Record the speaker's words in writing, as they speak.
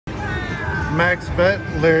Max bet,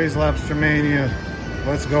 Larry's Lobstermania.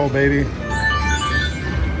 Let's go, baby.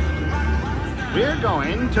 We're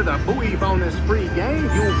going to the buoy bonus free game.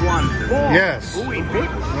 You've won 4 yes. buoy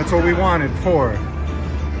picks. That's what we wanted, 4.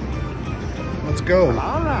 Let's go.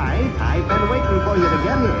 All right, I've been waiting for you to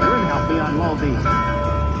get here and help me unload these.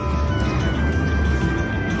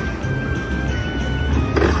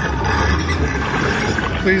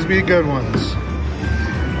 Please be good ones.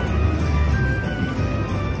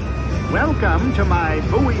 Welcome to my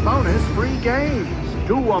buoy bonus free games.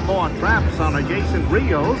 2 or more traps on adjacent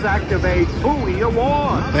reels activate buoy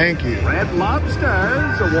award. Thank you. Red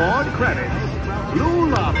Lobsters award credits. Blue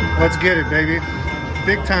Lobster. Let's get it, baby.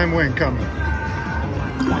 Big time win coming.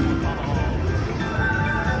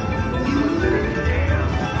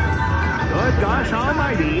 Good gosh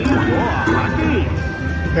almighty, you're lucky.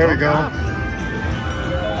 There we go.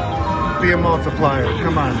 Be a multiplier.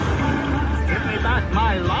 Come on. Give me back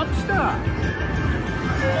my lobster.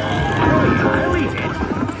 I'll eat it.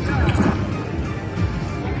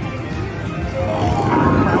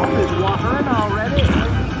 Mouth is watering already.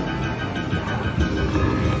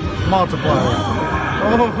 Multiplier.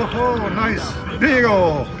 Oh, nice. Big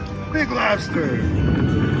lobster.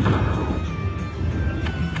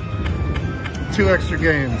 2 extra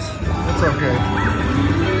games. That's okay.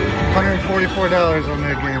 $144 on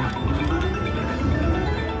that game.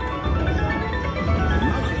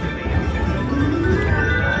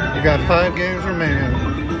 You got 5 games remaining.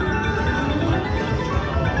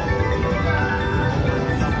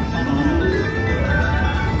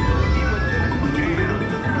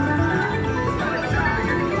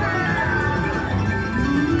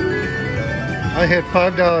 I hit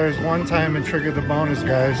 $5 one time and triggered the bonus,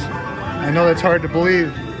 guys. I know that's hard to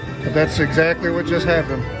believe, but that's exactly what just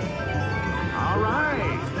happened. All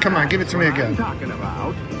right. Come on, give it to me again. Talking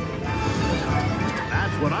about.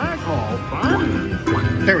 That's what I call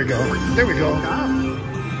fun. There we go. There we go.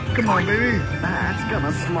 Come on, baby. That's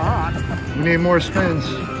gonna slot. We need more spins.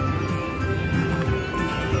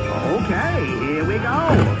 Okay, here we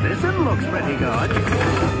go. This one looks pretty good.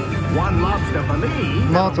 1 lobster for me.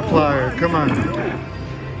 Multiplier, come on.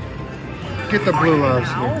 Get the blue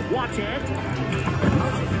lobster. Now, watch it.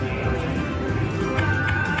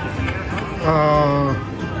 Oh,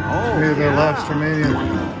 yeah, the Lobstermania.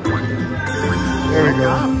 There we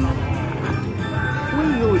go. We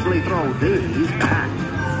usually throw these back.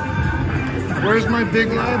 Where's my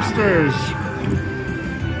big lobsters?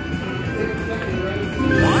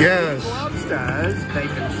 Yes. Lobsters, they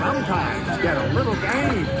can sometimes get a little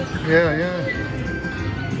game. Yeah.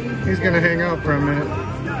 He's gonna hang out for a minute.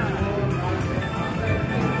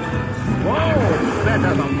 Whoa,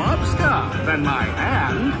 better the lobster than my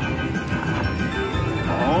hand.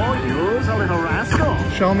 Oh, use a little rascal.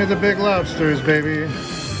 Show me the big lobsters, baby.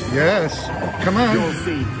 Yes. Come on. You'll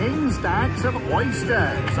see king stacks of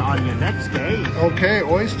oysters on your next game. Okay,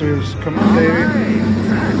 oysters. Come on, baby. Right,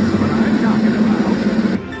 that's what I'm talking about.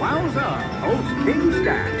 Wowza, those king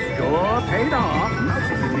stacks sure paid off.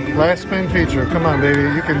 Last spin feature. Come on, baby.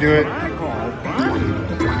 You can do it. I call fun.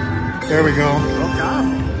 There we go. Look up.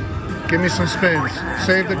 Give me some spins.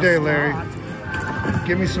 Save the day, Larry.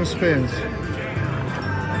 Give me some spins.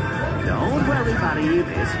 Don't worry, buddy.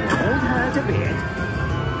 This won't hurt a bit.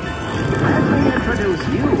 Let me introduce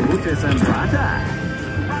you to some butter.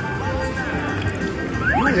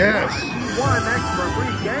 Yes. 1 extra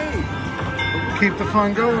free game. Keep the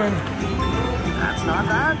fun going. That's not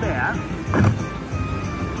bad there.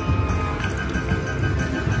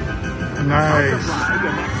 Nice. Multiply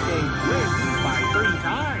your next game wins by 3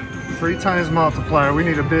 times. 3 times multiplier. We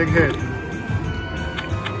need a big hit.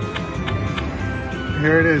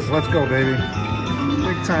 Here it is. Let's go, baby.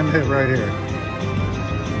 Big time hit right here.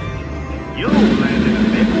 You landed a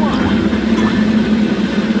big one.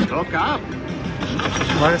 Look up.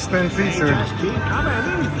 Last spin feature. Just keep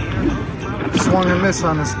coming. Swung and miss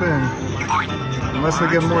on the spin. Unless we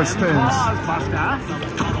get more spins. Pause, Buster.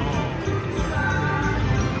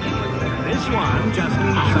 This one just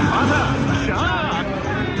needs some butter. Sharp.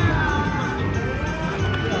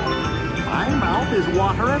 My mouth is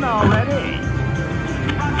watering already.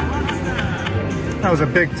 That was a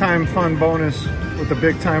big time fun bonus with a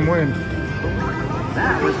big time win.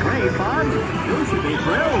 That was great fun. You should be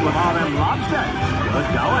thrilled with all them lobsters. Good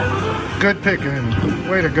going. Good picking.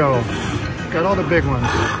 Way to go. Got all the big ones.